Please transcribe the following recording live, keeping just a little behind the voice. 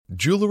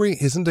Jewelry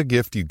isn't a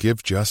gift you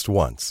give just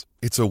once.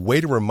 It's a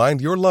way to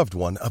remind your loved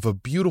one of a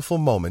beautiful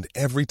moment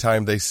every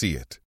time they see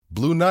it.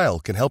 Blue Nile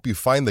can help you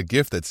find the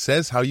gift that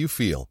says how you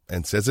feel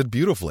and says it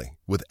beautifully,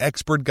 with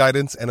expert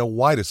guidance and a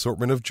wide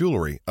assortment of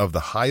jewelry of the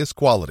highest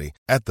quality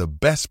at the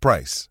best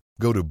price.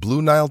 Go to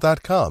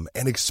BlueNile.com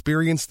and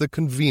experience the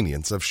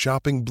convenience of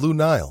shopping Blue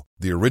Nile,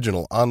 the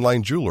original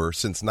online jeweler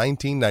since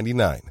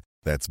 1999.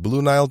 That's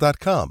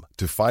BlueNile.com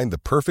to find the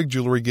perfect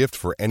jewelry gift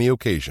for any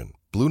occasion.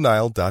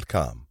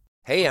 BlueNile.com.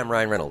 Hey, I'm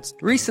Ryan Reynolds.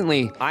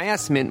 Recently, I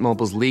asked Mint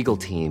Mobile's legal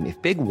team if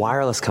big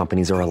wireless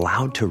companies are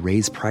allowed to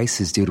raise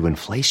prices due to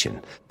inflation.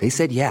 They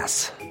said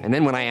yes. And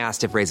then when I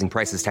asked if raising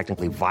prices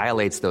technically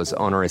violates those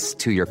onerous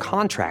two-year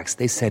contracts,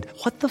 they said,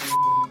 "What the f***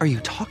 are you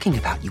talking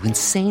about, you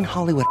insane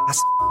Hollywood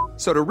ass?"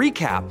 So to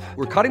recap,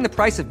 we're cutting the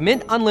price of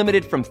Mint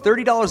Unlimited from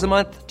 $30 a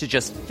month to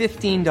just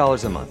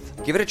 $15 a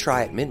month. Give it a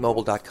try at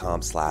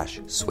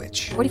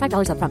mintmobile.com/switch.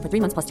 $45 up front for 3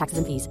 months plus taxes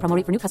and fees. Promo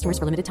rate for new customers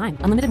for limited time.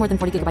 Unlimited more than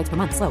 40 gigabytes per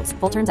month. Slows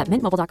full terms at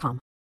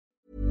mintmobile.com.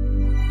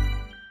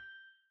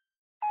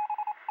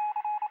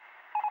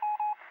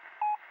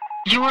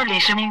 You're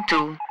listening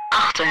to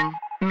Achten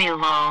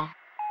Millwall.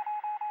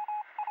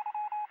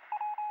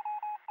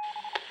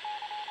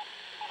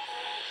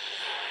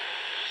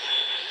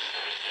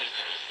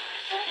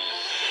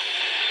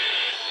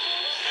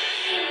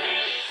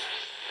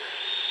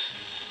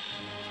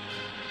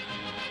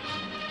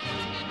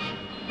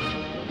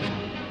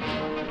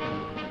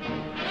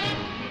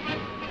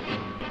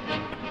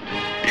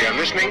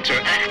 Listening to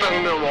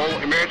Achten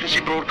Millwall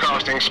Emergency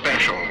Broadcasting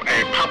Special,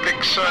 a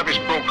public service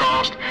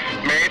broadcast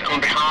made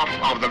on behalf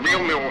of the Real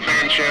Millwall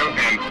Fan Show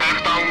and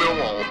Achten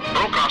Millwall,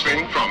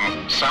 broadcasting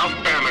from South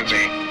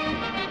Bermondsey.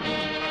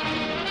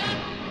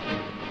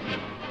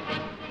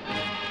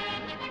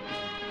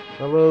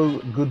 Hello,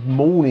 good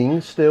morning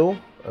still,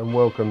 and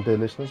welcome, dear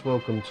listeners.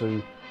 Welcome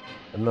to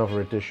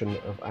another edition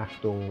of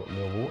Achtung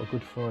Millwall, a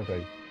Good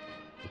Friday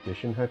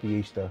edition. Happy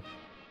Easter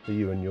to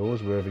you and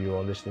yours, wherever you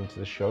are listening to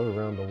the show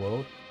around the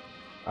world.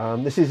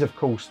 This is, of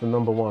course, the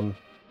number one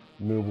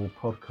Millwall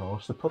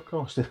podcast. The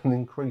podcast is an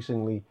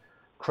increasingly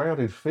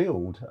crowded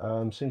field.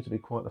 Seems to be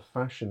quite a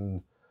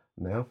fashion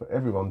now for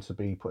everyone to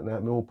be putting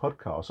out Millwall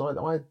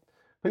podcasts.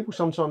 People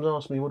sometimes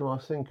ask me, what do I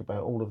think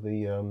about all of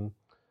the, I don't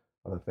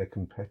know if they're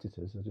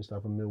competitors or just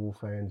other Millwall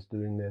fans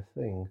doing their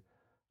thing.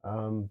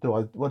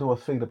 What do I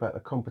feel about the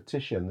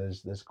competition?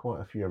 There's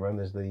quite a few around.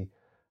 There's the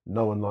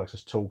No One Likes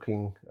Us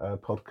Talking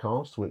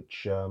podcast,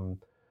 which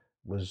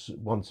was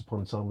once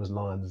upon a time was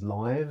Lions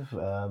Live,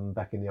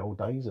 back in the old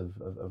days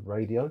of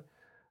radio.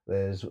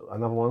 There's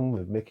another one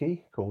with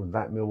Mickey called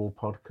That Millwall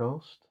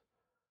Podcast.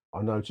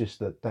 I noticed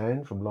that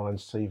Dan from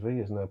Lions TV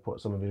has now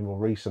put some of his more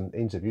recent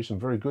interviews, some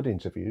very good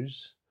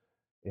interviews,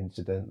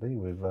 incidentally,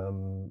 with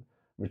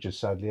Richard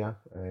Sadlier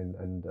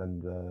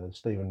and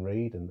Stephen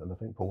Reed and I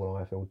think Paul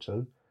Ifield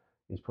too.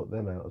 He's put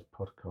them out as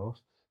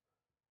podcasts.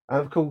 And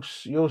of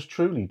course, yours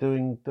truly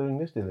doing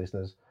this, dear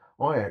listeners.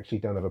 I actually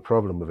don't have a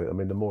problem with it. I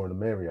mean, the more the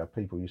merrier.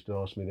 People used to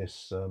ask me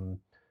this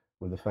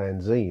with the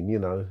fanzine, you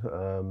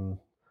know.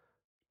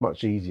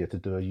 Much easier to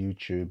do a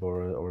YouTube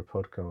or a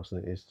podcast than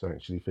it is to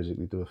actually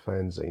physically do a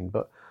fanzine.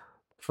 But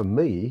for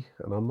me,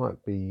 and I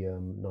might be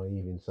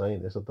naive in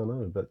saying this, I don't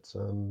know, but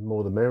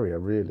more the merrier,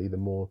 really. The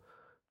more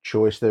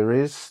choice there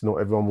is. Not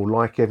everyone will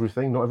like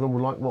everything. Not everyone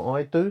will like what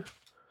I do.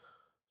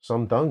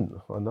 Some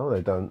don't. I know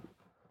they don't.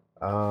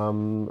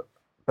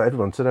 But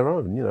everyone to their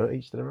own, you know,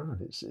 each to their own.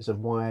 It's a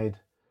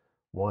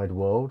wide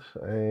world,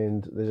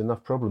 and there's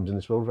enough problems in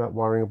this world without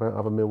worrying about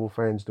other Millwall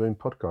fans doing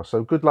podcasts.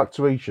 So good luck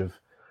to each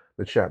of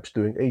the chaps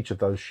doing each of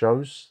those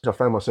shows. I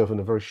found myself in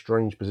a very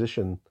strange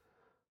position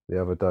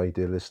the other day,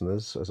 dear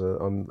listeners.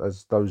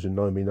 As those who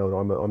know me know,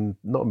 that I'm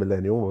not a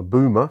millennial, I'm a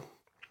boomer.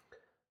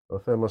 I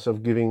found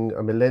myself giving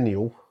a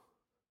millennial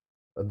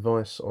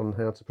advice on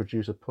how to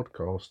produce a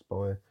podcast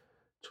by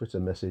Twitter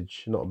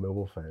message. Not a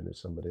Millwall fan,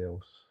 it's somebody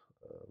else.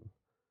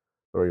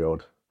 Very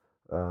odd.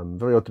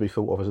 Very odd to be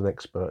thought of as an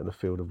expert in a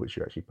field of which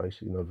you actually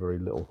basically know very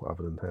little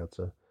other than how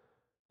to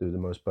do the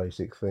most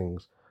basic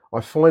things. I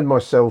find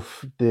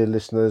myself, dear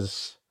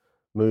listeners,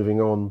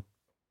 moving on,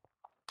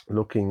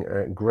 looking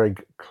at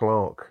Greg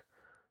Clark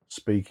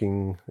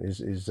speaking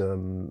his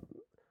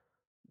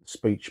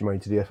speech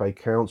made to the FA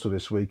Council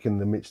this week in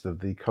the midst of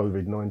the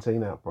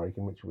COVID-19 outbreak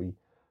in which we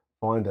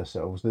find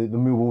ourselves. The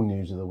Millwall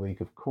news of the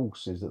week, of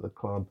course, is that the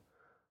club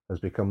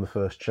has become the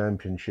first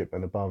Championship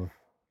and above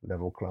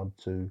level club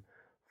to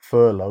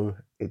furlough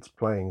its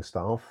playing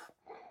staff.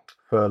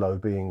 Furlough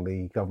being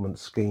the government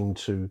scheme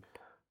to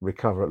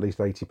recover at least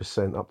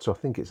 80% up to, I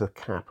think it's a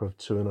cap of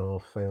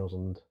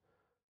 2,500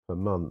 per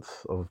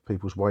month of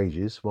people's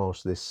wages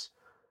whilst this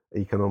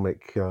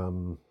economic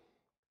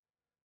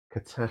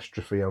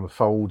catastrophe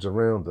unfolds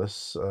around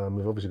us.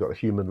 We've obviously got a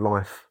human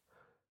life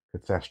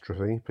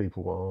catastrophe.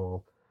 People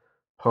are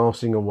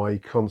passing away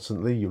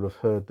constantly. You'll have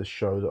heard the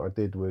show that I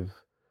did with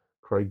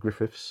Craig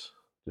Griffiths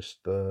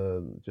just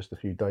a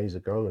few days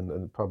ago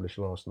and published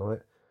last night.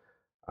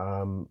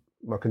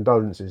 My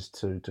condolences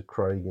to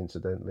Craig,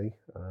 incidentally.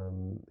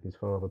 His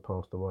father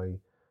passed away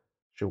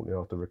shortly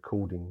after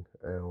recording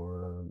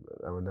our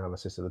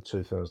analysis of the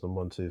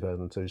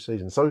 2001-2002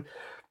 season. So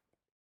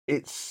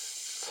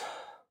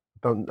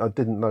I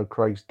didn't know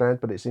Craig's dad,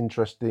 but it's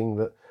interesting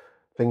that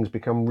things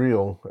become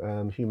real.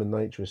 Human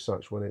nature is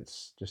such when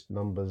it's just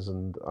numbers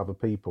and other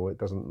people, it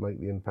doesn't make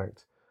the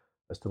impact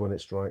as to when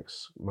it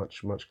strikes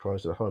much, much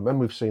closer to home. And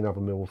we've seen other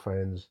Millwall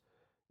fans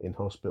in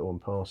hospital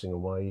and passing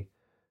away,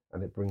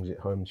 and it brings it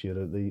home to you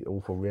the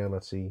awful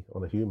reality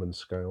on a human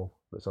scale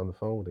that's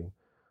unfolding.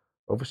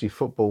 Obviously,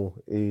 football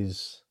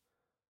is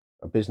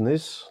a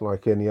business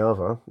like any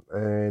other,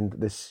 and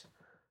this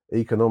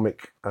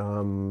economic,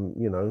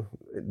 the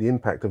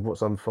impact of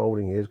what's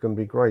unfolding here is going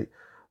to be great.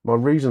 My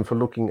reason for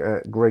looking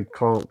at Greg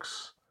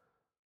Clark's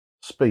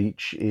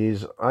speech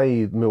is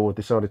Millwall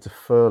decided to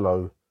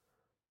furlough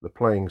the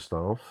playing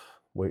staff,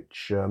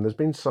 which there's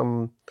been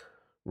some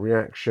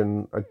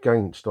reaction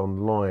against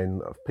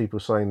online of people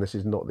saying this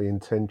is not the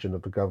intention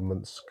of the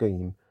government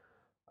scheme.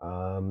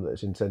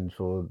 That's intended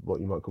for what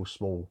you might call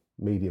small,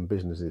 medium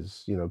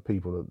businesses,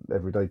 people,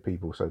 everyday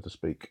people, so to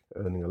speak,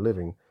 earning a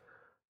living.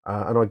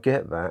 And I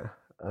get that.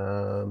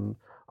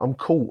 I'm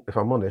caught, if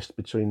I'm honest,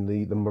 between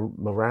the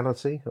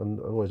morality, and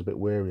I'm always a bit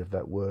wary of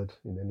that word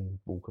in any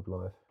walk of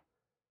life,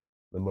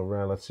 the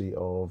morality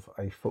of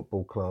a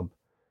football club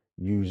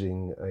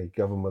using a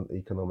government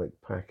economic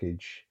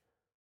package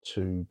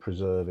to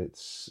preserve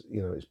its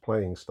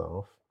playing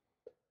staff.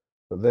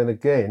 But then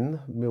again,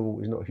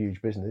 Millwall is not a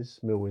huge business.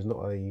 Millwall is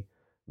not a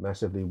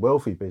massively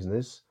wealthy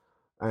business.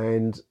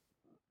 And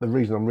the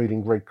reason I'm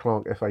reading Greg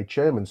Clark, FA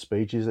chairman's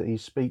speech, is that he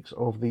speaks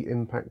of the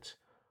impact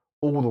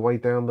all the way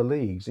down the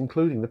leagues,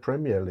 including the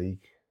Premier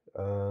League,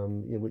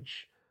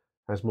 which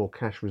has more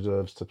cash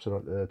reserves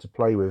to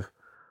play with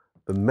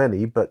than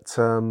many, but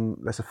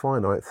that's a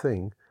finite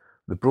thing.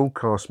 The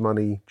broadcast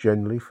money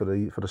generally for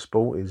the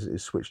sport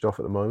is switched off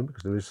at the moment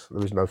because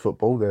there is no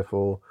football.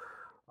 Therefore,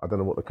 I don't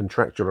know what the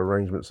contractual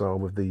arrangements are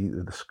with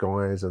the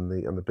Skies and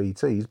the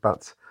BTs,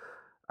 but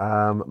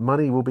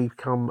money will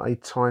become a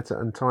tighter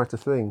and tighter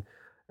thing.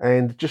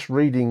 And just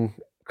reading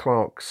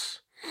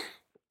Clark's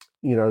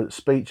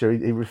speech,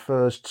 he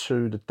refers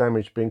to the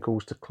damage being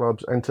caused to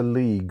clubs and to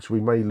leagues. We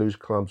may lose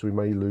clubs, we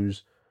may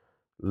lose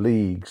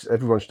leagues.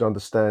 Everyone should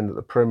understand that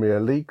the Premier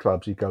League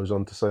clubs, he goes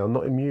on to say, are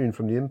not immune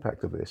from the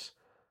impact of this.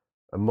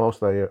 And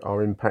whilst they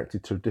are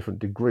impacted to different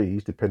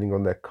degrees, depending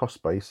on their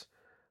cost base,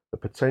 the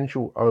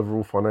potential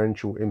overall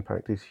financial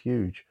impact is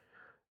huge.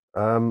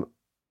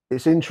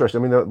 It's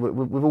interesting. I mean,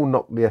 we've all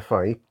knocked the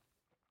FA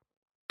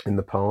in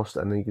the past,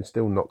 and you can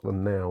still knock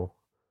them now,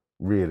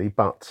 really.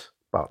 But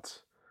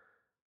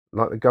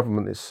like the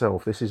government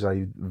itself, this is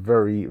a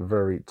very,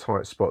 very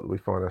tight spot that we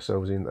find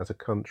ourselves in as a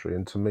country.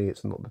 And to me,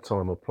 it's not the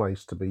time or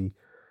place to be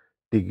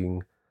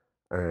digging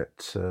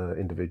at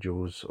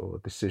individuals or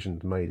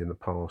decisions made in the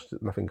past.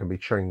 Nothing can be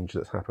changed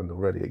that's happened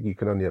already. You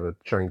can only ever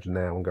change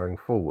now and going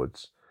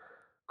forwards.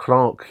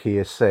 Clark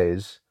here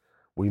says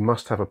we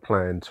must have a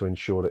plan to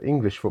ensure that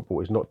English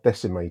football is not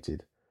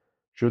decimated.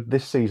 Should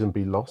this season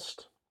be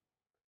lost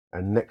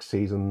and next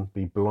season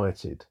be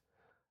blighted?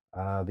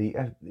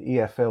 The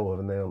EFL have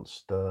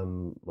announced,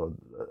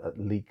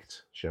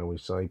 leaked, shall we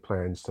say,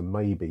 plans to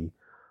maybe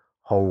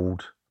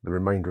hold the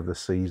remainder of the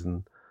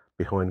season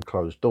behind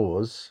closed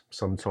doors.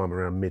 Sometime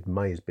around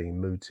mid-May is being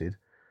mooted.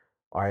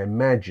 I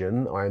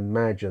imagine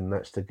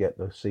that's to get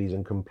the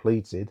season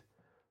completed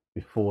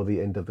before the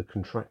end of the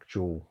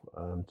contractual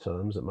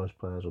terms that most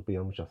players will be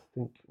on, which I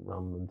think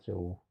run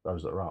until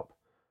those that are up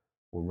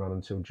will run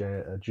until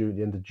June,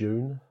 the end of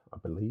June, I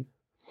believe.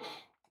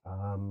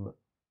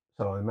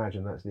 So I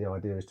imagine that's the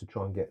idea, is to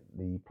try and get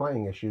the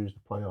playing issues, the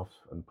playoffs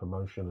and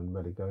promotion and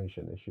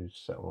relegation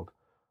issues settled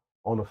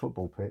on a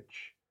football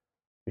pitch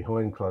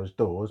behind closed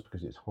doors,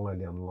 because it's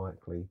highly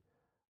unlikely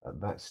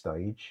at that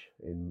stage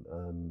in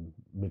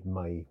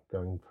mid-May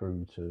going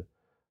through to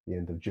the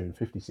end of June,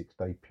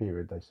 56-day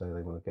period. They say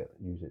they want to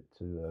use it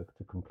to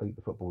complete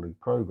the Football League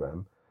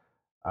programme.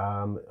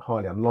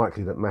 Highly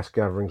unlikely that mass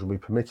gatherings will be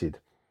permitted.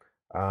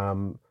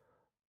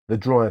 The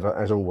driver,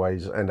 as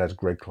always, and as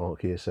Greg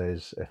Clark here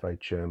says, FA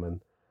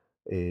chairman,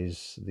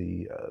 is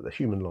the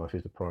human life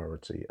is the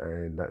priority,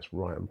 and that's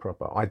right and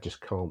proper. I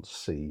just can't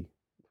see,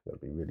 to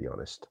be really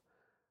honest,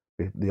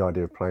 the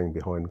idea of playing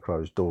behind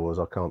closed doors.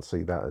 I can't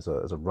see that as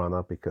a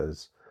runner,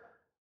 because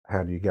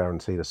how do you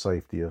guarantee the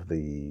safety of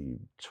the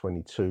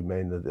 22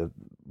 men, the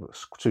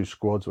two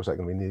squads? What's that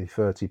going to be? Nearly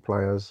 30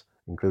 players,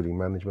 including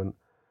management,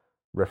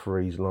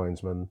 referees,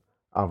 linesmen,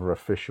 other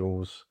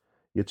officials.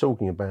 You're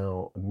talking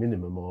about a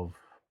minimum of,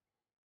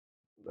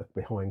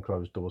 behind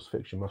closed doors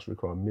fixture must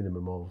require a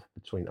minimum of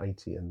between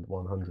 80 and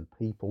 100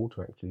 people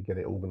to actually get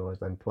it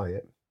organised and play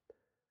it.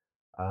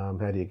 How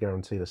do you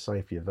guarantee the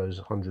safety of those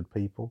 100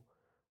 people,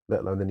 let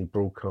alone any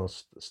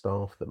broadcast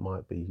staff that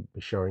might be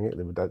showing it?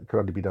 That could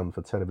only be done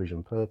for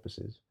television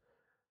purposes.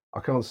 I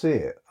can't see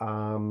it.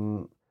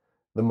 The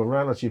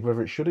morality of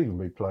whether it should even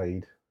be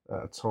played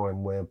at a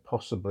time where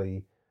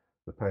possibly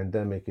the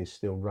pandemic is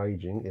still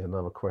raging is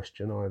another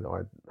question.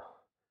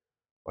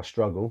 I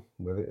struggle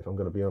with it, if I'm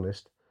going to be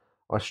honest.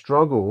 I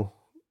struggle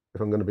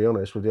if I'm going to be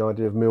honest, with the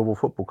idea of Millwall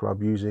Football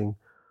Club using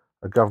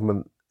a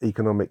government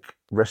economic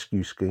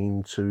rescue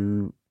scheme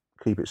to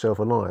keep itself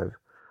alive.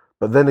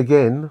 But then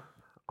again,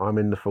 I'm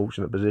in the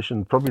fortunate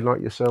position, probably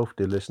like yourself,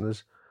 dear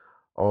listeners,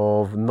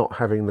 of not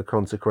having the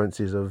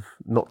consequences of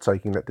not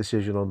taking that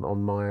decision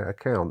on my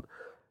account.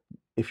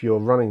 If you're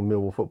running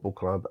Millwall Football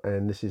Club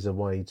and this is a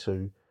way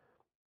to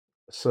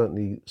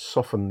certainly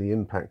soften the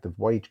impact of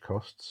wage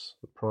costs,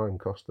 the prime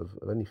cost of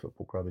any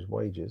football club is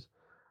wages,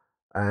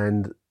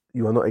 and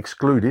you are not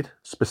excluded,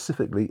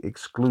 specifically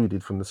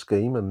excluded from the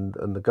scheme,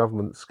 and the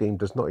government scheme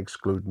does not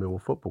exclude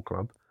Millwall Football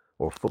Club,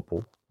 or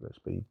football, let's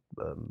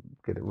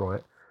get it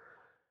right,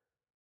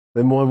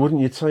 then why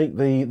wouldn't you take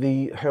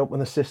the help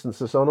and assistance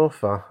that's on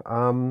offer?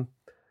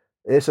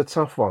 It's a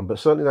tough one, but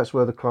certainly that's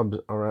where the clubs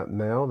are at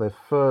now. They're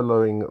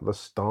furloughing the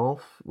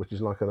staff, which is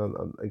like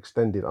an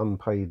extended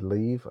unpaid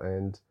leave,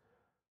 and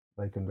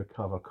they can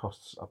recover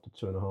costs up to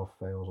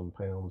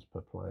 £2,500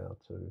 per player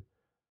to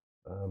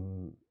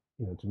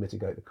to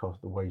mitigate the cost,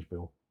 the wage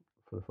bill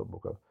for the football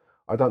club.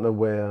 I don't know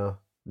where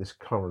this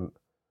current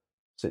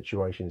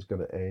situation is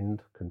going to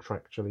end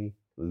contractually,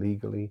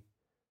 legally,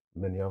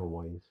 many other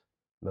ways.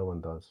 No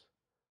one does.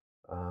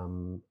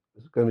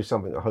 It's going to be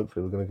something that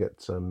hopefully we're going to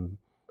get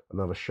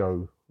another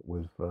show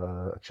with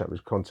a chap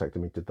who's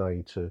contacted me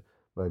today to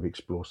maybe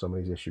explore some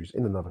of these issues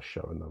in another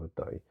show, another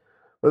day.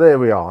 But there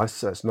we are.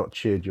 That's not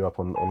cheered you up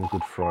on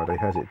Good Friday,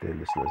 has it, dear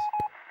listeners?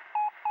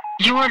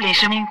 You're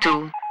listening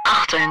to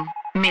Achten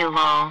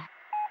Millwall.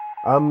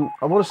 I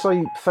want to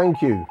say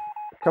thank you,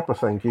 a couple of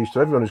thank yous to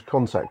everyone who's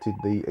contacted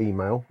the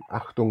email,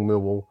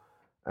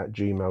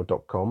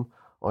 achtungmillwall@gmail.com.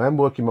 I am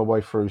working my way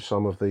through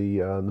some of the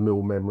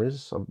Millwall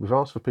memories. We've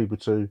asked for people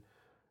to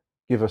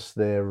give us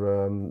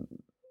their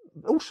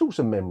all sorts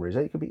of memories.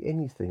 It could be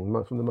anything,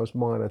 from the most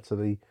minor to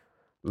the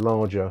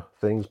larger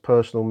things,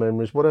 personal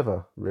memories,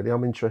 whatever. Really,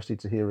 I'm interested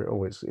to hear it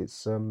all.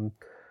 It's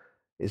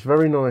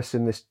very nice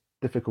in this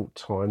difficult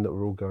time that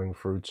we're all going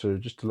through to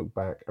just to look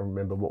back and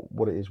remember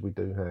what it is we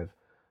do have.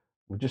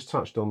 We've just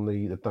touched on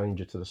the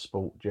danger to the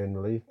sport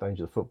generally,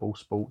 danger to football,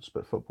 sports,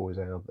 but football is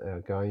our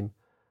game.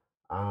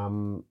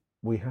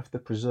 We have to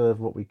preserve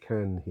what we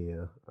can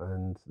here,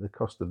 and the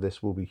cost of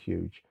this will be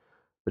huge.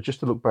 But just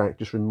to look back,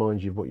 just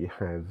remind you of what you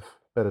have.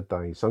 Better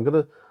days. So I'm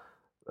going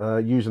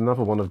to use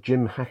another one of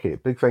Jim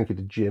Hackett. Big thank you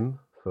to Jim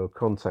for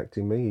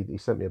contacting me. He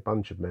sent me a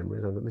bunch of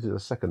memories. This is the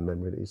second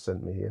memory that he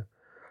sent me here.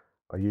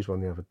 I used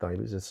one the other day, but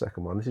this is the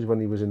second one. This is when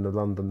he was in the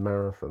London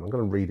Marathon. I'm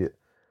going to read it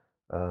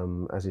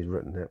as he's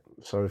written it.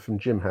 So from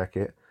Jim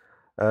Hackett.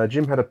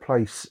 Jim had a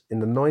place in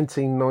the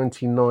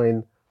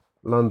 1999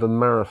 London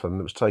Marathon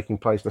that was taking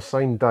place the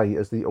same day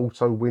as the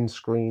Auto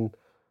Windscreen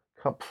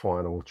Cup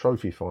final,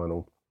 trophy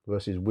final,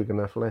 versus Wigan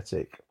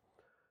Athletic.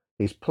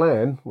 His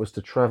plan was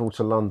to travel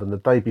to London the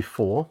day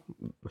before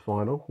the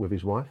final with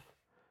his wife,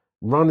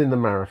 run in the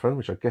marathon,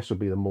 which I guess would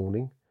be the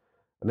morning,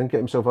 and then get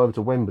himself over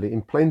to Wembley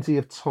in plenty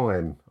of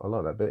time. I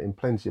like that bit, in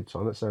plenty of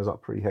time. That sounds like a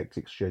pretty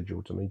hectic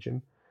schedule to me,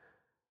 Jim.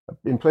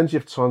 In plenty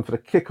of time for the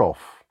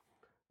kick-off.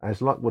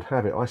 As luck would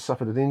have it, I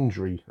suffered an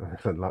injury. I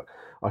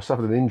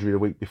suffered an injury the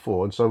week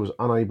before, and so was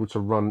unable to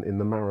run in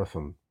the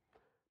marathon.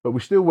 But we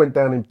still went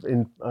down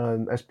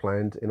as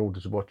planned in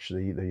order to watch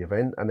the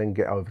event and then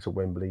get over to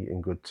Wembley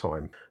in good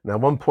time. Now,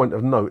 one point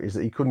of note is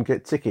that he couldn't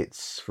get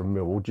tickets from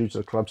Millwall due to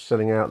the club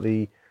selling out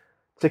the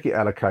ticket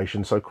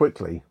allocation so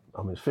quickly.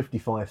 I mean, it's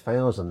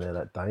 55,000 there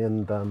that day,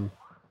 and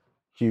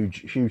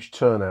huge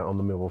turnout on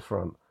the Millwall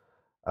front.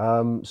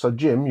 So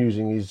Jim,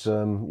 using his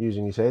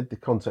head, they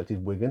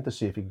contacted Wigan to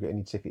see if he could get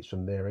any tickets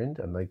from their end,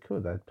 and they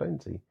could. They had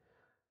plenty.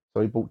 So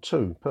he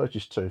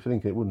purchased two,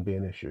 thinking it wouldn't be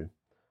an issue.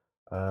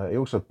 He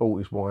also bought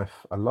his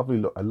wife a lovely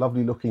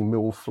looking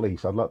Millwall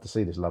fleece. I'd like to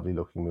see this lovely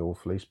looking Millwall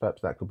fleece.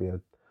 Perhaps that could be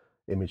an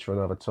image for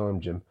another time,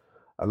 Jim.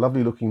 A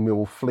lovely looking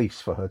Millwall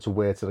fleece for her to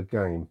wear to the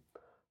game.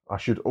 I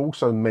should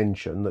also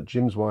mention that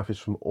Jim's wife is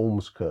from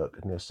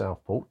Ormskirk near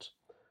Southport,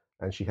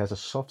 and she has a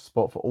soft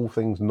spot for all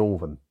things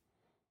northern.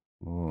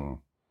 I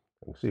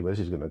can see where this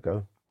is going to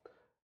go.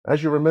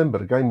 As you remember,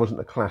 the game wasn't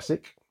a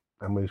classic,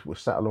 and we were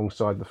sat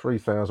alongside the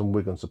 3,000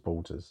 Wigan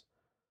supporters.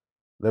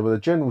 There were the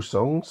general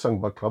songs sung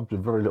by clubs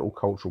with very little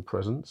cultural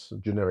presence,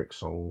 generic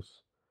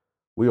songs.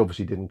 We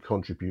obviously didn't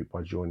contribute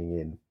by joining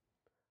in.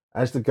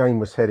 As the game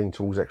was heading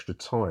towards extra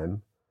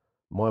time,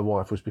 my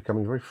wife was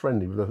becoming very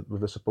friendly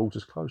with the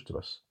supporters close to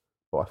us,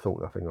 but I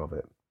thought nothing of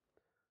it.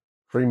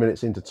 3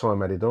 minutes into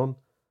time added on,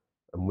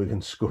 and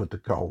Wigan scored the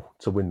goal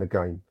to win the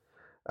game.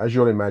 As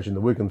you'll imagine, the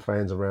Wigan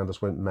fans around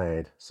us went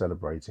mad,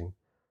 celebrating.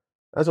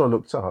 As I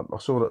looked up, I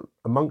saw that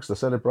amongst the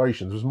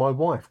celebrations was my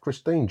wife,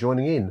 Christine,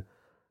 joining in,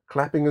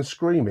 clapping and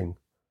screaming.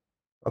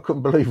 I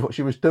couldn't believe what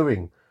she was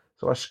doing,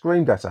 so I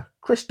screamed at her,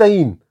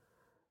 "Christine!"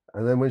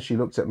 And then when she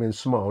looked at me and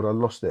smiled, I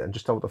lost it and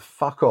just told her to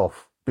fuck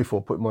off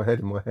before putting my head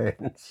in my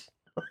hands.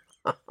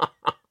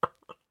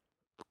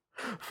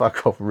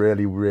 Fuck off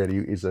really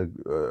is a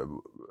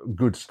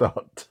good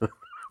start to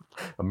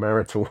a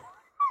marital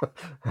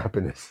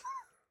happiness.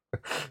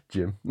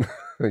 Jim,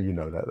 you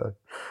know that though.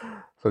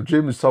 So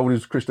Jim has told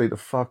his Christine to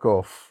fuck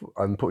off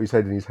and put his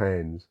head in his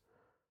hands.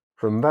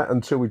 From that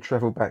until we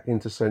travelled back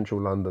into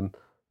central London,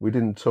 we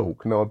didn't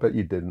talk. No, I bet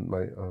you didn't,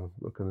 mate. I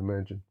can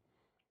imagine.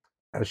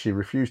 As she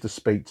refused to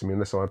speak to me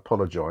unless I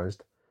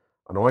apologised,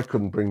 and I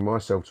couldn't bring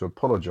myself to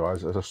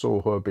apologise as I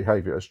saw her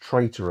behaviour as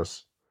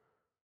traitorous.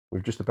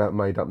 We've just about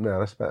made up now.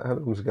 That's about, how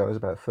long ago? That's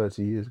about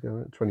 30 years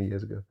ago, 20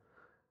 years ago.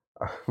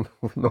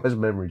 Nice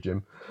memory,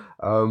 Jim.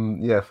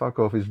 Yeah, fuck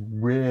off has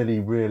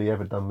really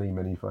ever done me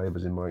many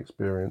favours in my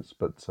experience,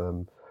 but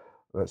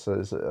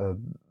it's a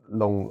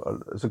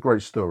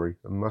great story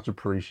and much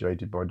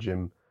appreciated by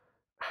Jim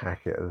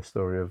Hackett, the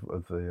story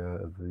of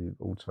the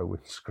Auto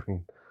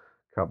Windscreen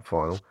Cup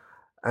final.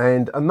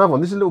 And another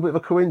one, this is a little bit of a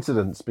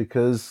coincidence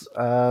because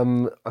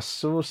I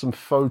saw some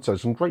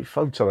photos, some great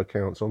photo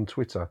accounts on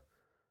Twitter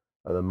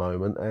at the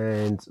moment,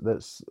 and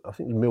I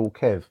think Mill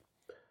Kev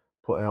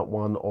put out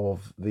one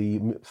of the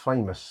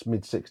famous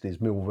mid-60s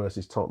Mill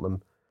versus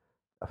Tottenham.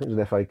 I think it was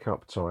an FA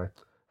Cup tie.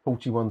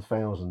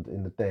 41,000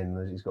 in the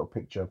Den. He's got a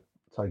picture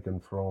taken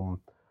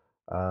from,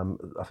 I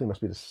think it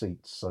must be the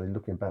seats. So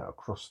looking back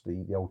across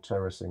the old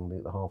terracing,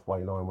 the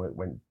halfway line where it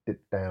went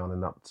dipped down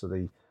and up to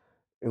the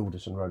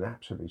Ilderson Road,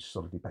 absolutely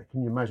solidly packed.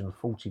 Can you imagine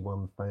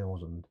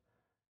 41,000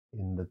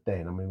 in the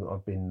Den? I mean,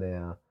 I've been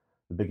there.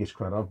 The biggest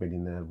crowd I've been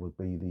in there would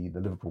be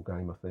the Liverpool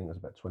game. I think it was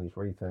about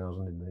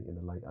 23,000 in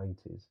the late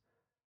 80s,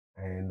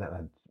 and that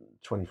had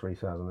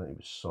 23,000. It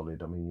was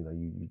solid. I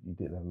mean, you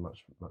didn't have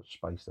much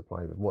space to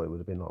play with. What it would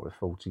have been like with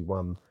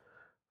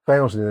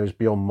 41,000 is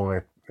beyond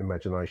my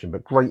imagination.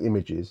 But great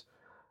images,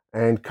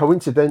 and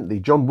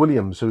coincidentally, John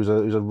Williams, who's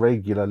a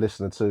regular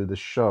listener to the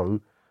show,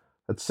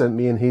 had sent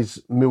me in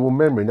his Millwall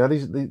memory. Now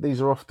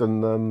these are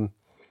often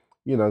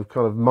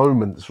kind of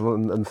moments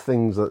and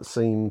things that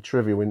seem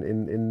trivial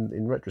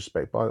in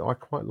retrospect, but I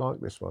quite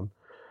like this one.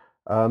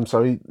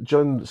 So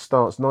John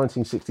starts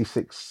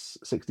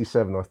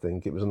 1966-67, I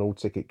think. It was an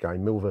all-ticket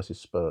game, Mill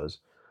versus Spurs.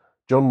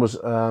 John was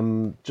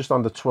just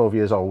under 12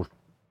 years old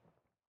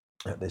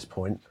at this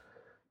point,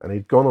 and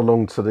he'd gone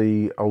along to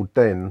the old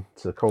Den,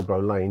 to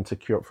Coldblow Lane, to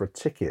queue up for a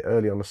ticket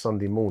early on a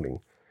Sunday morning.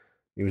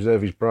 He was there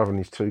with his brother and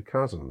his two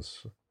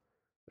cousins.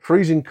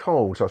 Freezing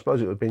cold, so I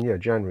suppose it would have been,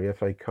 January,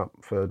 FA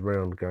Cup third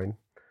round game.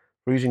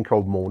 Freezing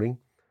cold morning,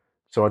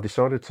 so I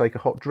decided to take a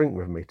hot drink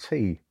with me,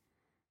 tea.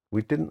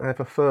 We didn't have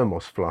a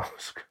thermos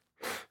flask.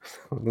 It's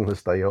not going to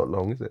stay hot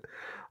long, is it?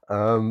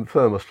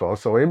 Thermos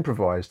flask, so I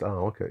improvised,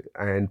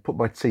 and put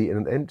my tea in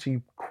an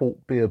empty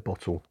quart beer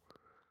bottle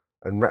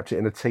and wrapped it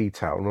in a tea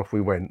towel, and off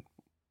we went.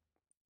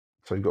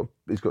 So he's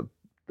got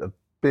a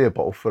beer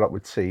bottle filled up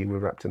with tea, we're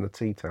wrapped in a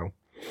tea towel.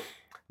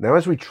 Now,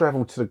 as we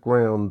travelled to the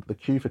ground, the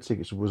queue for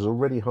tickets was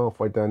already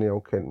halfway down the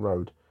Old Kent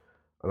Road,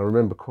 and I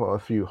remember quite a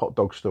few hot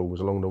dog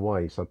stalls along the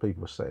way, so people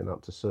were setting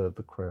up to serve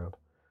the crowd.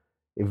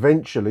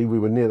 Eventually, we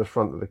were near the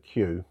front of the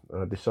queue,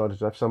 and I decided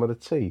to have some of the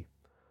tea.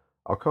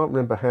 I can't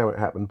remember how it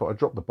happened, but I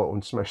dropped the bottle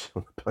and smashed it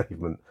on the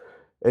pavement.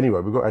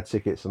 Anyway, we got our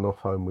tickets, and off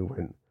home we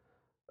went.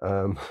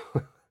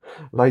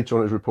 Later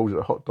on, it was reported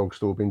that a hot dog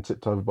stall had been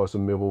tipped over by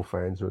some Millwall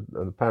fans, and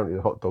apparently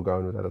the hot dog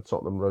owner had a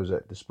Tottenham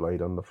rosette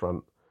displayed on the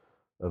front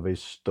of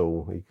his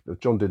stall.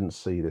 John didn't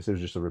see this. It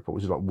was just a report.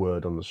 This is like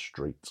word on the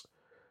street.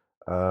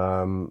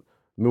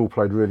 Mill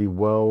played really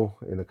well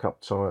in the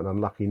cup tie and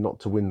unlucky not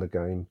to win the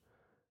game,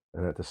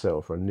 and had to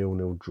settle for a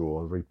 0-0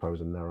 draw. Repo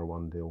was a narrow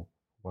 1-0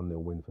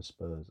 win for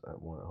Spurs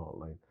at White Hart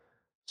Lane.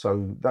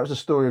 So that was the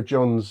story of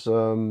John's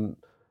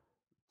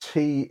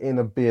tea in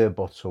a beer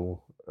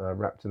bottle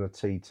wrapped in a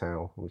tea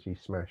towel, which he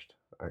smashed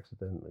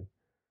accidentally.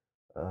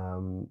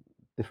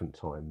 Different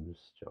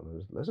times,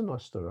 John. There's a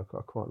nice story. I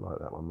quite like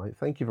that one, mate.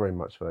 Thank you very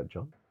much for that,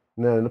 John.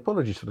 Now, and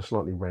apologies for the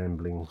slightly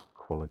rambling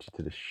quality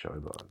to this show,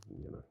 but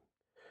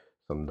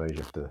some days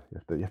you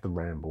have to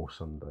ramble.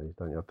 Some days,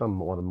 don't you? I've done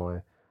one of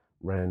my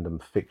random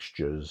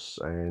fixtures,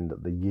 and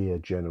the year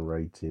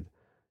generated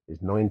is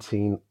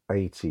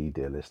 1980,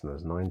 dear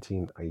listeners.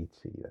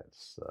 1980.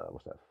 That's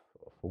what's that?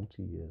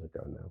 40 years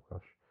ago now.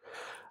 Gosh.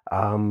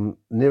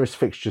 Nearest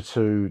fixture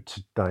to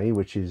today,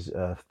 which is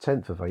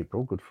 10th of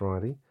April, Good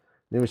Friday.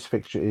 Nearest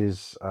fixture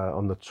is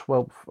on the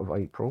 12th of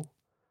April,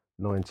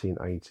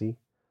 1980,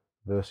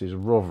 versus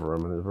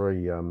Rotherham, and a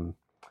very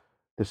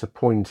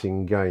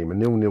disappointing game, a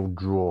 0-0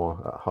 draw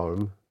at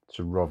home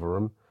to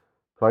Rotherham,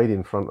 played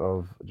in front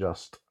of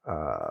just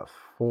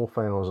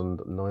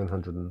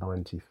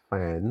 4,990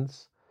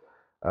 fans.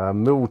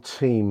 Mill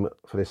team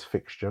for this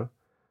fixture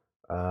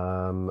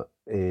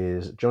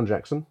is John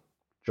Jackson,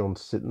 John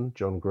Sitton,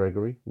 John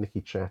Gregory,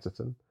 Nicky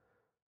Chatterton,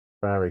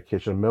 Barry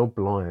Kitchen, Mel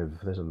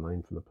Blythe, there's a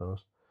name from the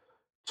past,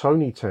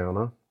 Tony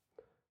Towner,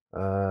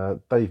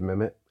 Dave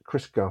Memmett,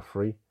 Chris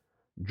Guthrie,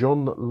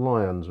 John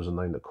Lyons was a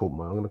name that caught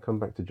my eye. I'm going to come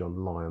back to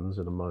John Lyons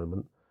in a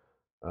moment.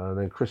 And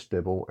then Chris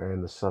Dibble,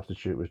 and the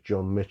substitute was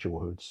John Mitchell,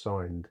 who had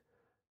signed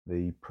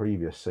the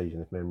previous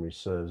season, if memory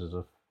serves, as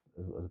a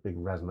big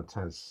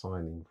razzmatazz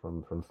signing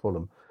from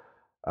Fulham.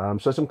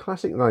 So some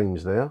classic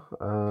names there.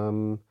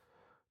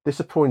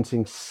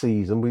 Disappointing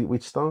season.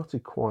 We'd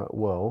started quite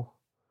well.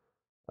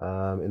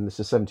 In the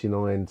 79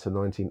 to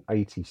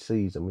 1980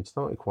 season, we'd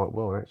started quite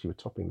well, and actually were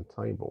topping the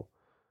table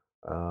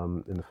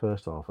in the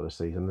first half of the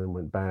season, then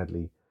went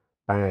badly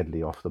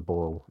badly off the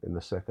boil in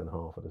the second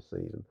half of the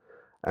season.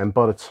 And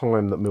by the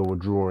time that Mill were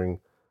drawing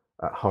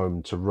at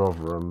home to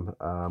Rotherham,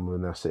 we're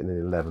now sitting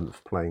in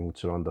 11th, playing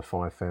to under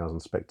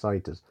 5,000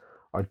 spectators.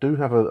 I do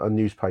have a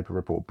newspaper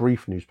report,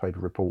 brief newspaper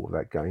report of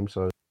that game.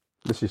 So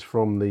this is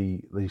from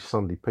the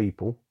Sunday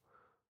People.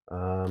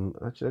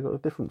 Actually, they've got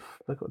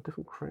a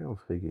different crowd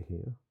figure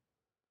here.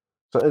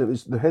 So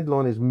anyways, the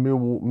headline is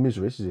Millwall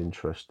Misery. This is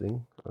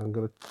interesting. I'm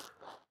going to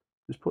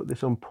just put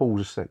this on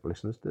pause a sec,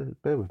 listeners.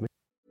 Bear with me.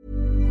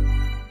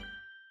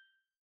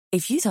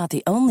 If you thought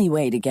the only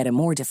way to get a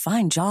more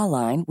defined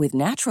jawline with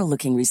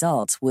natural-looking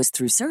results was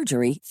through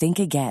surgery, think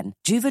again.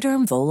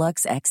 Juvederm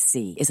Volux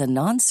XC is a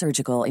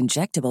non-surgical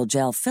injectable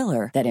gel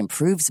filler that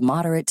improves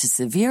moderate to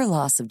severe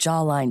loss of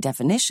jawline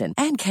definition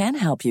and can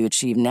help you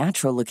achieve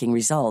natural-looking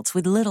results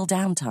with little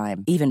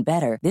downtime. Even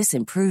better, this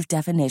improved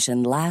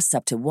definition lasts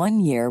up to 1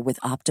 year with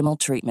optimal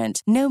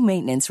treatment. No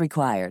maintenance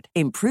required.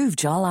 Improve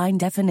jawline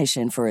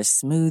definition for a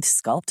smooth,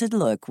 sculpted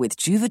look with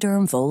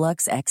Juvederm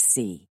Volux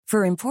XC.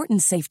 For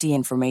important safety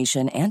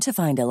information and to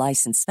find a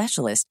licensed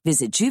specialist,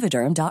 visit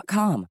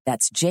Juvederm.com.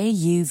 That's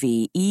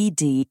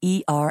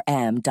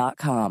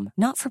JUVEDERM.com.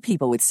 Not for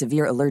people with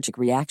severe allergic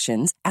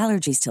reactions,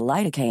 allergies to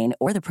lidocaine,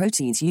 or the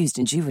proteins used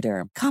in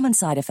Juvederm. Common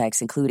side effects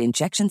include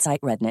injection site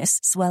redness,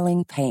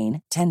 swelling,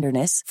 pain,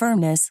 tenderness,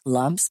 firmness,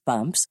 lumps,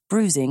 bumps,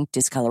 bruising,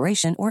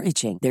 discoloration, or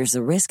itching. There's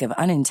a risk of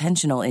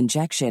unintentional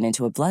injection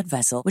into a blood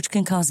vessel, which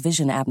can cause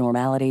vision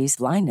abnormalities,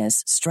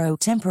 blindness,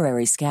 stroke,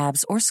 temporary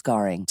scabs, or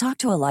scarring. Talk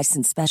to a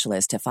licensed specialist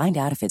to find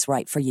out if it's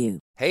right for you.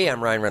 Hey,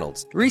 I'm Ryan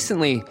Reynolds.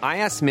 Recently, I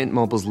asked Mint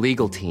Mobile's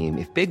legal team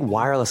if big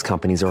wireless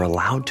companies are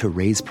allowed to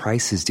raise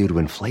prices due to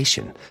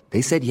inflation.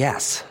 They said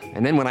yes.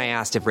 And then when I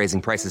asked if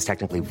raising prices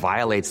technically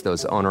violates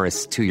those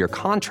onerous 2-year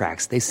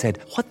contracts, they said,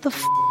 "What the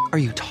f*** are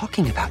you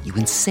talking about, you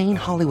insane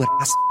Hollywood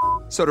ass?"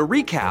 So to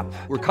recap,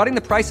 we're cutting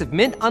the price of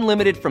Mint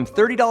Unlimited from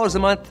 $30 a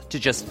month to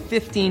just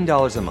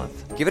 $15 a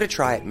month. Give it a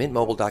try at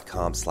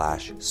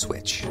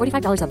mintmobile.com/switch.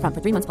 $45 up front for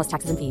 3 months plus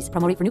taxes and fees.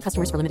 Promo rate for new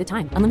customers for limited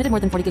time. Unlimited more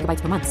than 40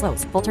 gigabytes per month.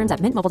 Slows full terms at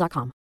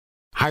mintmobile.com.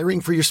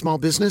 Hiring for your small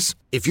business?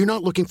 If you're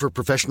not looking for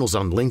professionals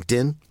on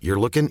LinkedIn, you're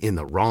looking in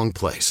the wrong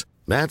place.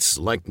 That's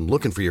like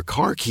looking for your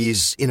car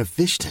keys in a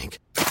fish tank.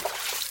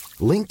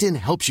 LinkedIn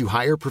helps you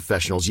hire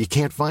professionals you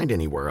can't find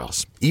anywhere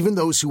else, even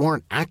those who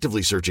aren't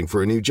actively searching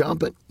for a new job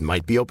but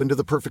might be open to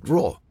the perfect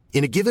role.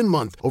 In a given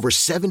month, over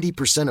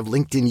 70% of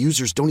LinkedIn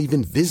users don't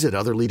even visit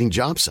other leading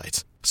job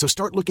sites. So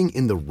start looking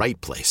in the right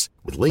place.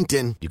 With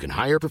LinkedIn, you can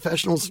hire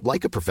professionals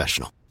like a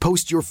professional.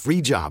 Post your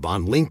free job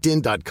on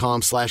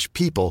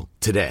linkedin.com/people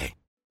today.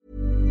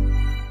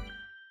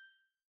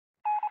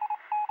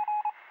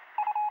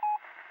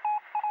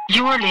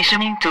 You're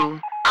listening to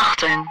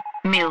Achten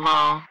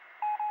Millwall.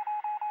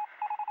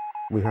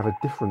 We have a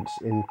difference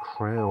in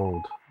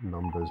crowd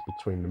numbers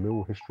between the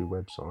Millwall History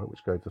website,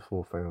 which gave the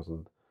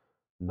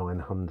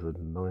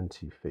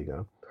 4,990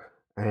 figure,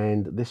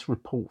 and this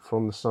report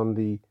from the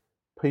Sunday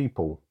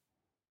People,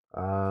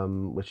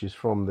 which is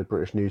from the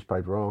British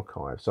Newspaper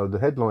Archive. So the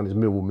headline is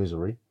Millwall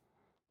Misery.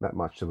 That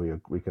much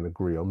we can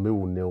agree on.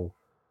 Millwall nil,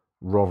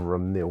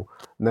 Rotherham nil.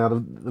 Now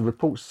the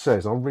report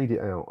says, I'll read it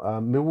out.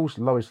 Millwall's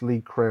lowest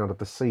league crowd of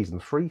the season,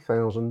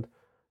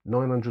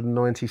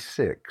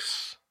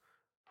 3,996.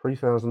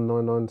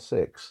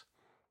 3,996.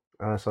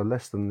 So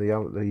less than the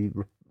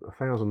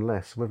 1,000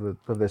 less. Whether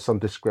there's some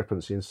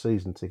discrepancy in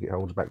season ticket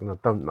holders back then, I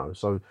don't know.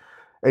 So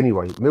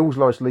anyway, Millwall's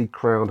lowest league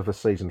crowd of the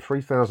season,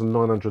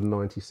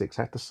 3,996,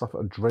 had to suffer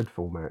a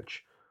dreadful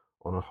match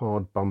on a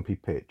hard, bumpy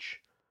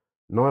pitch.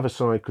 Neither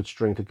side could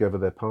string together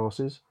their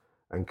passes,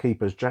 and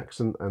keepers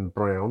Jackson and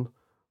Brown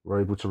were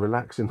able to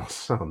relax in the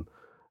sun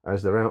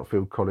as their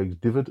outfield colleagues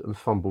divered and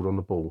fumbled on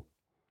the ball.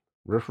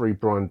 Referee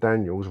Brian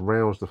Daniels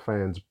roused the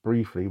fans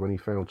briefly when he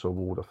failed to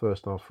award a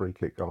first-half free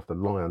kick after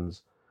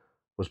Lyons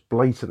was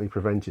blatantly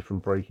prevented from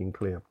breaking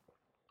clear.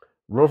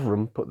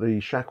 Rotherham put the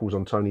shackles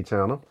on Tony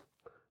Towner,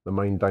 the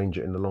main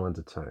danger in the Lions'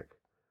 attack.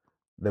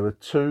 There were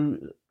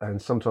 2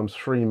 and sometimes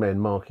 3 men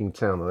marking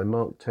Towner. They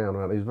marked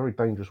Towner out. He's a very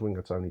dangerous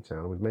winger, Tony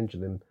Towner. We've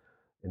mentioned him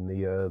in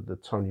the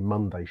Tony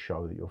Monday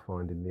show that you'll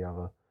find in the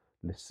other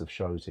lists of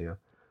shows here.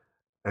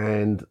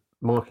 And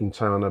marking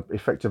Towner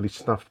effectively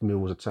snuffed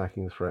Mill's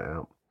attacking threat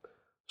out.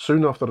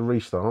 Soon after the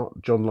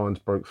restart, John Lyons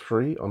broke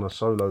free on a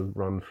solo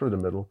run through the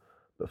middle,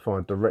 but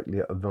fired directly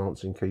at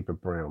advancing keeper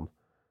Brown.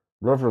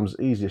 Rotherham's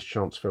easiest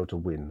chance fell to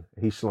win.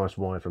 He sliced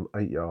wide from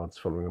 8 yards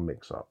following a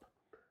mix-up.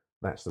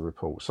 That's the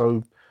report.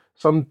 So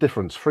some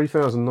difference,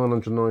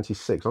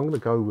 3,996. I'm going to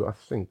go, I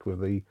think, with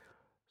the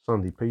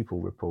Sunday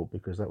People report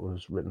because that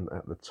was written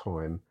at the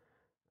time.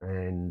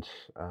 And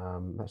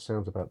that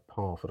sounds about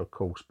par for the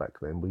course back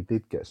then. We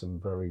did get some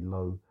very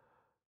low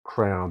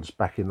crowds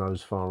back in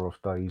those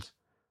far-off days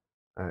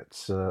at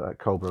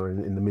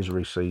Coldborough in the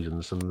misery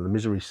seasons, and the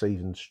misery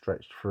season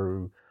stretched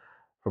through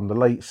from the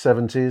late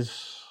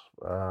 70s,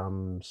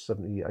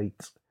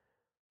 78,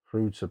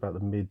 through to about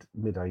the mid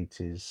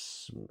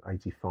 80s,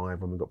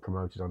 85 when we got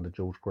promoted under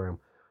George Graham.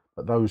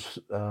 But those,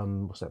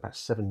 about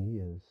 7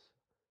 years,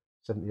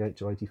 78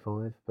 to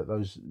 85. But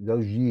those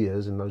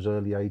years in those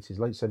early 80s,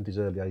 late 70s,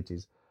 early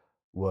 80s,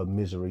 were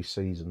misery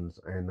seasons,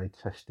 and they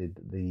tested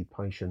the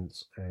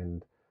patience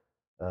and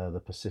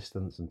the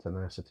persistence and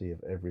tenacity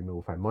of every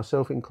Mill fan,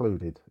 myself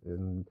included.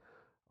 And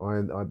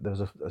there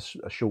was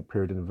a short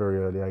period in the very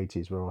early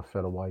 80s where I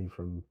fell away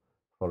from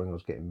following. I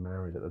was getting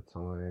married at the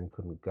time,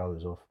 couldn't go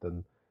as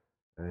often,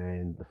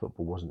 and the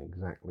football wasn't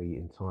exactly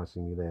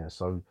enticing me there.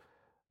 So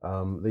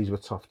these were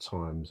tough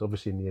times.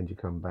 Obviously, in the end, you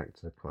come back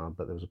to the club,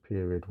 but there was a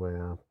period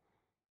where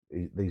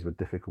these were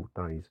difficult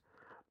days.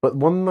 But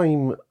one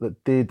name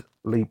that did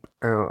leap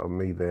out at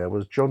me there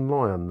was John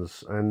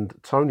Lyons, and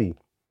Tony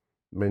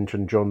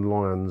mentioned John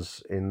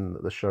Lyons in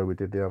the show we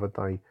did the other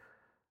day.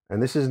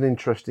 And this is an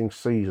interesting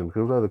season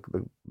because although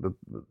the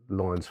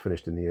Lions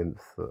finished in the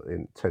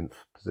in 10th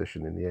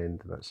position in the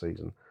end of that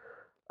season,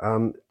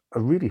 a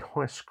really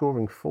high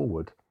scoring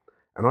forward,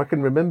 and I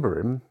can remember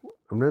him.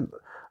 I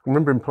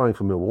remember him playing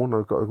for Millwall, and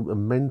I've got a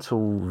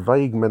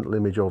vague mental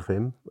image of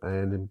him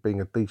and him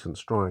being a decent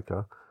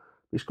striker.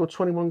 He scored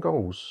 21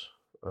 goals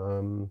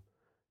in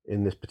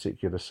this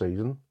particular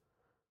season,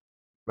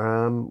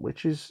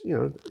 which is,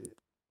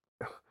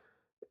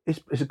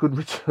 it's a good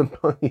return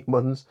by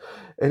anyone's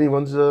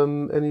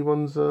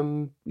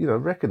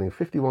reckoning.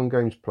 51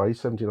 games played,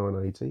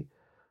 79-80,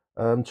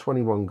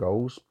 21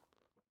 goals.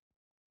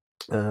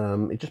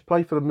 He just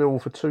played for the Mill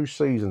for 2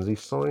 seasons. He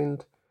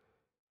signed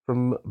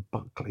from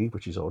Buckley,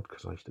 which is odd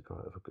because I used to go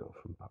have a girl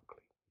from Buckley.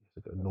 I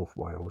used to go to North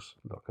Wales,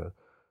 like a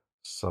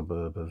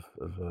suburb of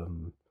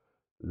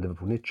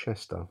Liverpool, near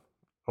Chester.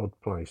 Odd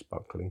place,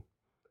 Buckley.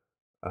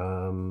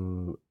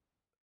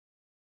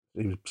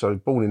 He was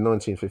born in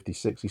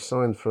 1956. He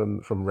signed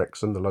from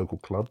Wrexham, the local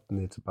club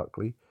near to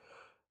Buckley,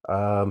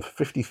 for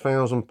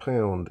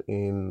 £50,000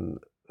 in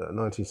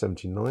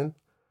 1979,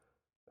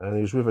 and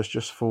he was with us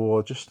just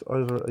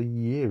over a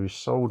year. He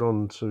sold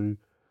on to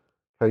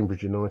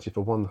Cambridge United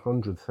for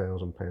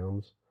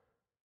 £100,000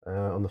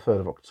 on the 3rd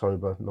of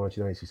October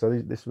 1980. So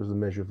this was the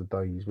measure of the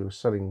days. We were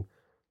selling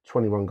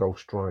 21 goal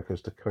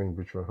strikers to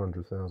Cambridge for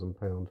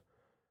 £100,000,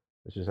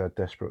 which is how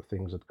desperate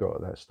things had got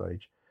at that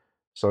stage.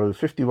 So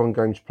 51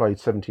 games played,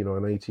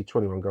 79-80,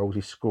 21 goals.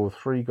 He scored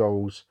 3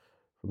 goals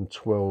from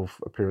 12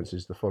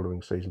 appearances the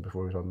following season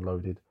before he was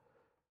unloaded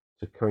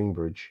to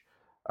Cambridge.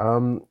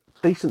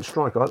 Decent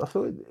striker. I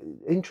thought it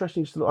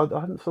interesting. I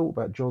hadn't thought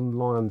about John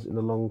Lyons in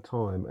a long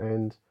time,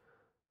 and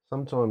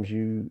sometimes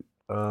you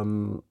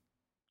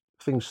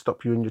things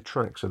stop you in your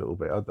tracks a little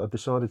bit. I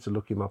decided to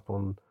look him up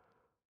on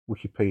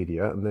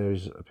Wikipedia, and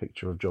there's a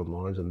picture of John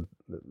Lyons, and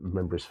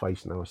remember his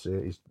face now. I see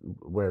it. He's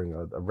wearing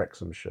a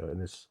Wrexham shirt in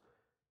this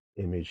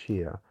image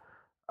here.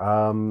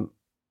 And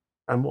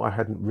what I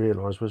hadn't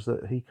realised was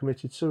that he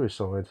committed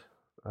suicide.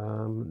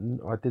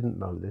 I didn't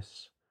know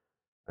this,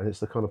 and it's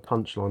the kind of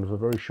punchline of a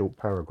very short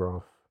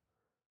paragraph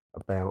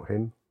about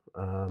him.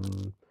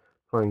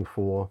 Playing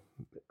for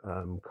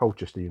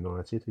Colchester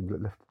United, he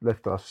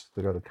left us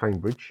to go to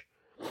Cambridge,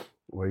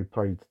 where he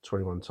played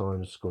 21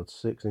 times, scored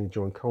 6, and he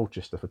joined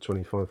Colchester for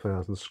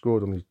 25,000,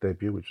 scored on his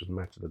debut, which was a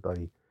match of the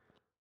day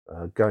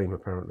game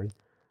apparently.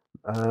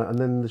 And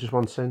then there's just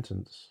one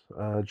sentence.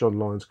 John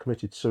Lyons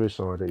committed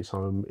suicide at his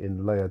home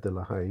in Layer de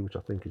la Haye, which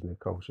I think is near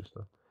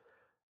Colchester,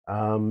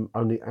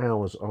 only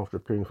hours after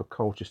appearing for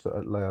Colchester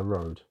at Layer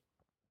Road.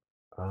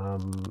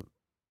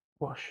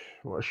 What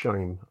a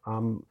shame.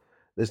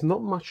 There's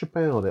not much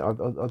about it.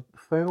 I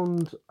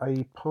found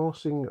a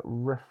passing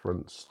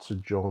reference to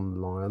John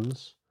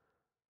Lyons.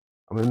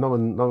 I mean, no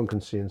one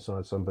can see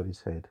inside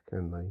somebody's head,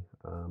 can they?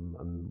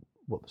 And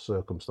what the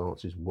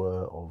circumstances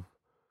were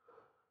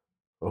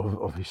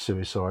of his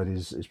suicide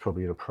is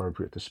probably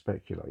inappropriate to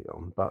speculate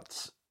on.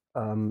 But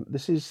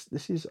this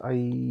is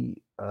a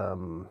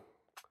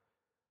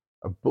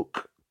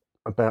book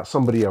about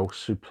somebody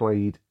else who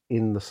played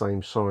in the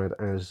same side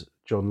as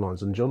John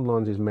Lyons, and John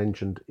Lyons is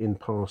mentioned in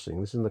passing.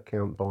 This is an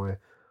account by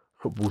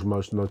football's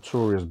most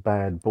notorious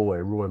bad boy,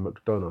 Roy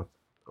McDonough.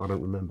 I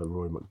don't remember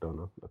Roy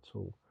McDonough at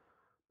all,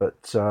 but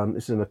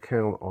it's an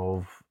account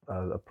of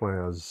a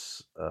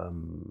player's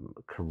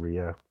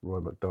career, Roy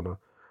McDonough,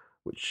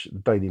 which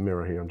Daily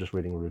Mirror here, I'm just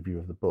reading a review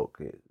of the book.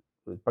 It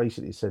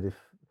basically said it's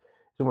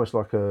almost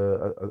like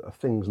a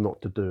things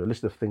not to do, a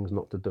list of things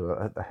not to do,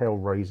 a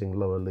hell-raising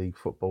lower league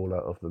footballer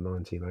of the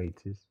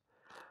 1980s.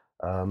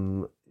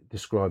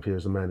 Described here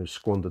as a man who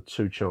squandered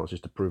 2 chances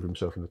to prove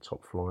himself in the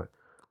top flight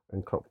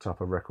and clocked up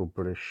a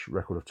British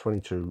record of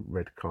 22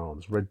 red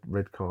cards.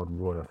 Red Card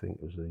Roy, I think,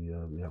 was the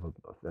other.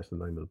 That's the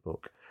name of the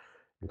book,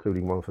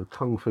 including one for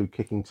kung fu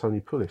kicking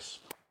Tony Pulis,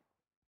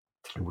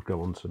 who would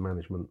go on to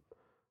management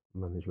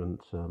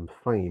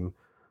fame.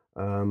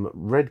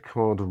 Red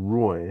Card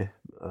Roy,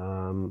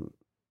 and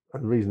the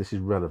reason this is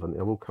relevant,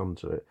 I will come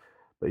to it,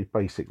 but he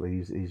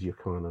basically he's your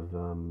kind of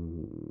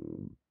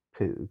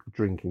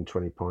drinking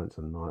 20 pints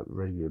a night,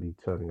 regularly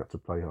turning up to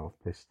play half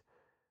pissed,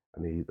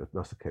 and he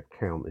must have kept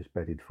count. He's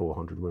bedded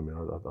 400 women.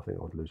 I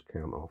think I'd lose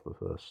count after the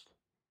first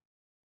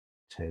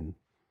 10.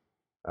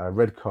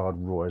 Red Card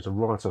Roy is a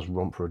writer's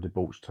romp for a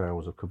debauched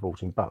tales of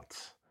cavorting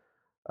butts,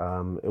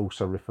 It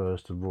also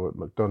refers to Roy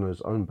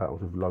McDonough's own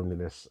battles with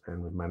loneliness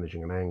and with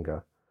managing an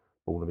anger,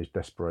 born of his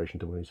desperation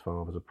to win his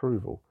father's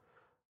approval.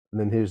 And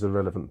then here's the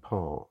relevant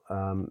part.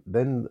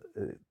 Then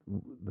the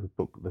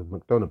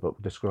McDonough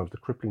book describes the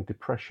crippling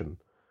depression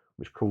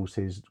which caused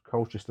his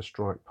Colchester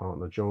strike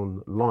partner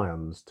John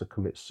Lyons to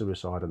commit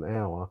suicide an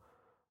hour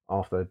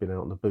after they'd been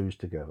out on the booze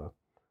together.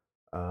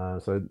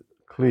 So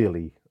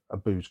clearly a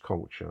booze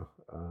culture,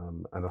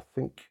 and I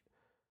think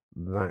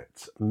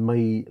that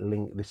may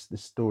link this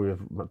story of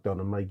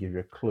McDonough may give you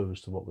a clue as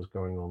to what was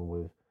going on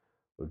with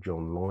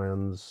John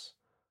Lyons.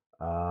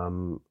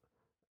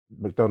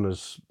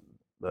 McDonough's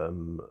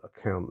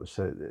account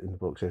said in the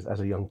book says,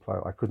 as a young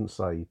player, I couldn't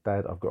say,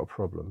 Dad, I've got a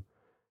problem.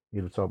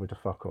 He'd have told me to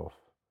fuck off.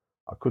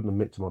 I couldn't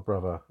admit to my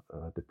brother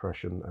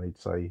depression, and he'd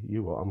say,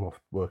 you what, I'm off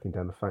working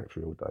down the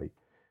factory all day.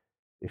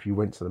 If you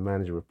went to the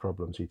manager with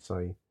problems, he'd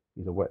say,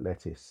 he's a wet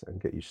lettuce and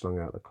get you slung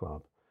out of the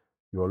club.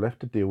 You are left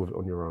to deal with it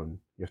on your own.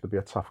 You have to be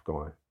a tough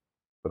guy,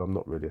 but I'm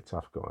not really a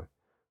tough guy.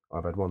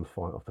 I've had one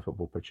fight off the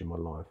football pitch in my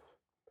life.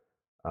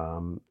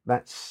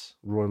 That's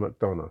Roy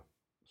McDonough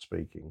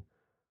speaking.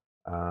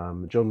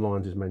 John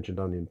Lyons is mentioned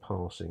only in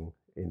passing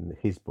in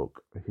his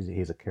book,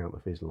 his account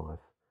of his life.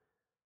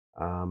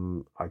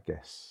 I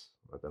guess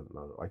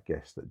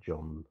that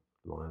John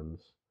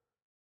Lyons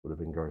would have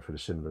been going through the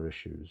similar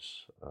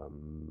issues,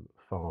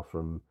 far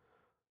from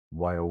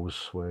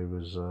Wales, where he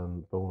was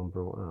born and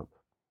brought up.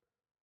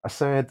 A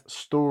sad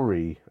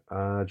story.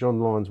 John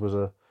Lyons was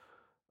a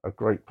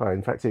great player.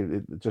 In fact,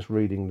 just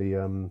reading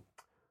the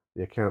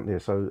account here,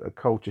 so at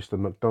Colchester,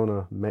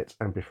 McDonough met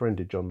and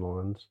befriended John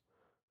Lyons,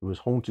 who was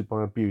haunted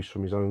by abuse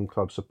from his own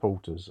club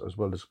supporters, as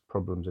well as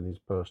problems in his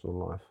personal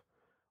life.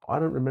 I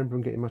don't remember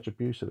him getting much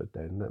abuse at the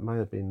Den. That may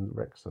have been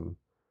Wrexham.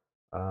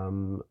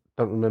 Don't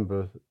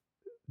remember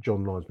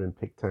John Lyons being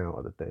picked out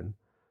at the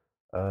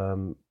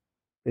Den.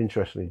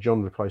 Interestingly,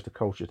 John replaced a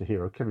Colchester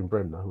hero, Kevin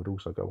Bremner, who would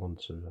also go on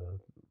to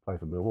play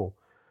for Millwall,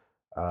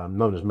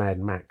 known as Mad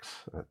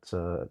Max at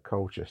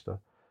Colchester.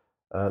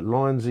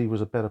 Lyonsy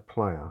was a better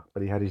player,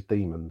 but he had his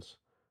demons,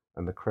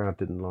 and the crowd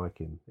didn't like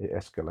him. It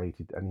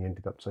escalated, and he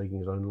ended up taking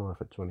his own life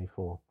at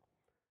 24.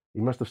 He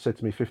must have said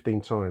to me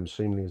 15 times,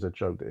 seemingly as a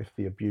joke, that if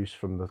the abuse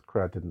from the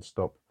crowd didn't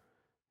stop,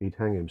 he'd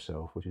hang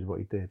himself, which is what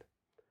he did.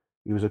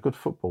 He was a good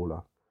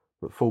footballer,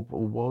 but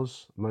football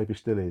was, maybe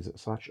still is,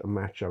 such a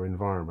macho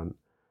environment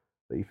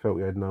that he felt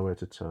he had nowhere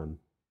to turn.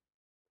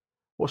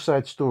 What a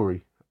sad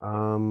story.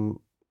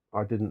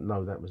 I didn't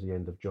know that was the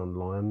end of John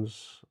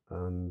Lyons,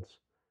 and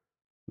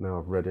now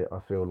I've read it, I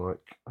feel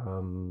like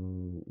I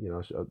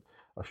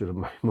should have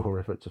made more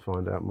effort to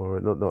find out more.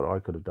 Not that I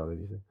could have done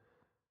anything,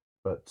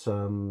 but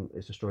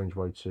it's a strange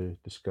way to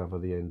discover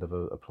the end of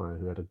a player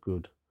who had a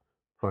good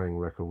playing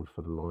record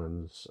for the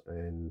Lions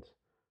and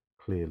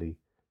clearly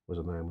was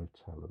a man with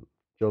talent.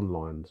 John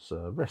Lyons,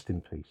 rest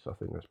in peace. I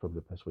think that's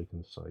probably the best we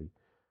can say.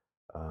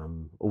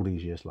 All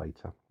these years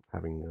later,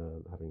 having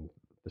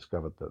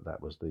discovered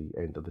that was the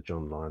end of the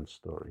John Lyons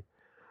story.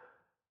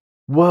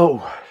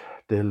 Well,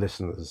 dear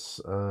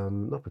listeners,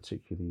 not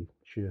particularly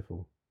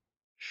cheerful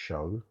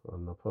show,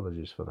 and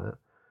apologies for that.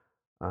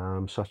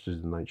 Such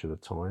is the nature of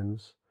the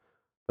times.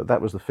 But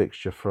that was the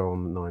fixture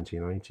from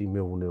 1980,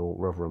 Mill 0,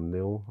 Rotherham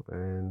 0,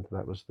 and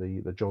that was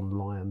the John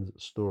Lyons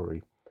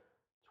story.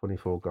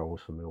 24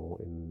 goals for Mill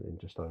in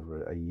just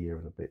over a year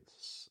and a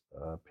bit's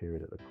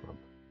period at the club.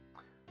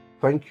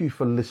 Thank you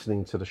for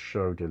listening to the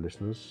show, dear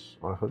listeners.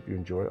 I hope you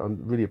enjoy it. I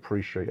really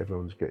appreciate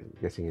everyone's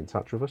getting in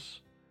touch with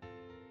us.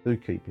 Do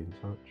keep in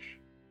touch,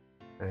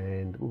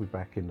 and we'll be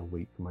back in a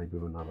week, maybe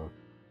with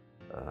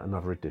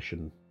another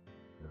edition.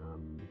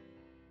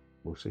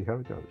 We'll see how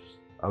it goes.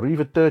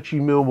 Arrivederci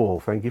Millwall.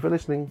 Thank you for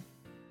listening.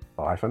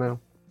 Bye for now.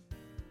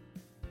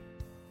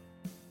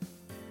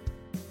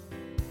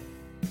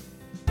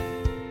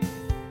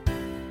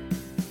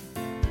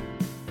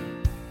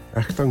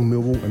 Achtung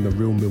Millwall and the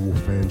Real Millwall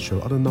Fan Show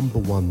are the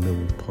 #1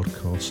 Millwall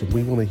podcast, and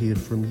we want to hear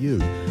from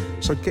you.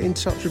 So get in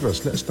touch with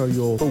us. Let us know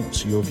your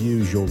thoughts, your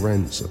views, your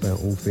rants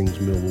about all things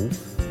Millwall.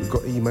 We've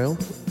got email,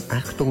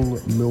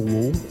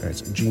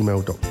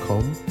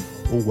 achtungmillwall@gmail.com,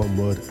 all one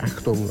word,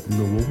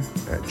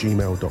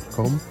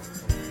 achtungmillwall@gmail.com.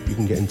 You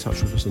can get in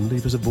touch with us and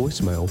leave us a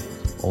voicemail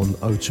on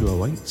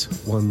 0208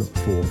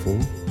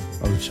 144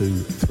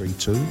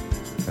 0232.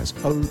 That's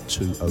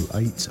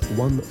 0208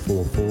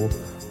 144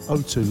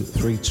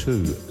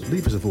 0232.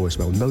 Leave us a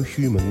voicemail. No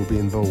human will be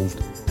involved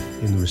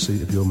in the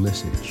receipt of your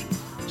message.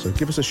 So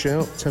give us a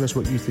shout, tell us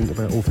what you think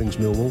about all things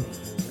Millwall,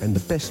 and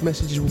the best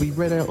messages will be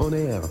read out on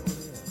air.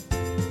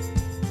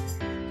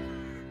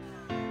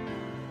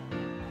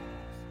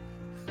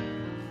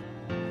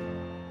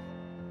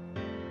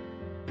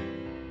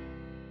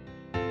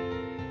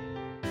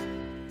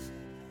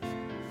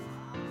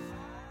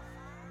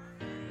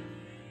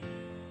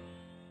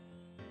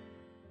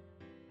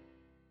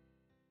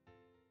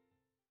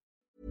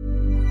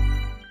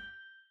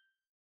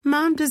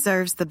 Mom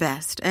deserves the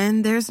best,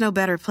 and there's no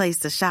better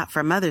place to shop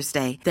for Mother's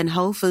Day than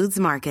Whole Foods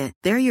Market.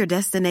 They're your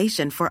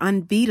destination for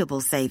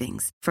unbeatable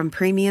savings, from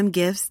premium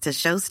gifts to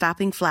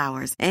show-stopping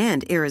flowers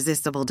and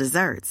irresistible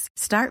desserts.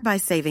 Start by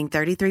saving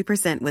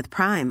 33% with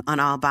Prime on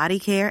all body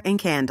care and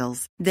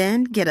candles.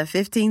 Then get a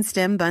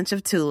 15-stem bunch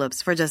of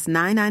tulips for just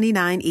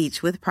 $9.99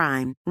 each with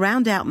Prime.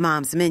 Round out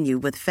Mom's menu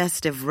with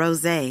festive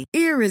rosé,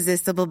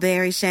 irresistible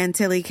berry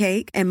chantilly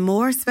cake, and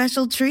more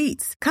special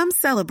treats. Come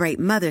celebrate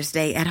Mother's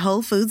Day at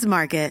Whole Foods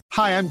Market.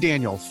 Hi, I'm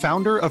Daniel,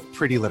 founder of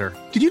Pretty Litter.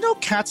 Did you know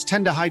cats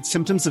tend to hide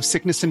symptoms of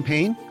sickness and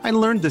pain? I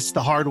learned this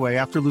the hard way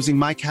after losing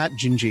my cat,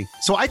 Gingy.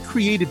 So I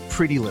created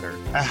Pretty Litter,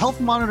 a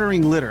health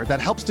monitoring litter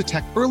that helps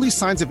detect early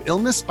signs of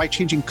illness by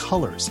changing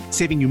colors,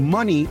 saving you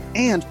money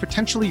and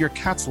potentially your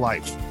cat's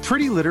life.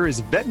 Pretty Litter is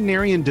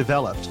veterinarian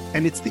developed,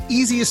 and it's the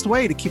easiest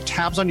way to keep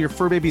tabs on your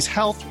fur baby's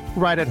health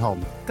right at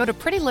home. Go to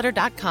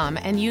prettylitter.com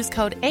and use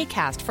code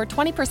ACAST for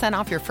 20%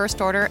 off your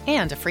first order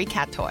and a free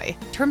cat toy.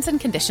 Terms and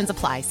conditions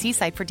apply. See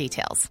site for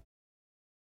details.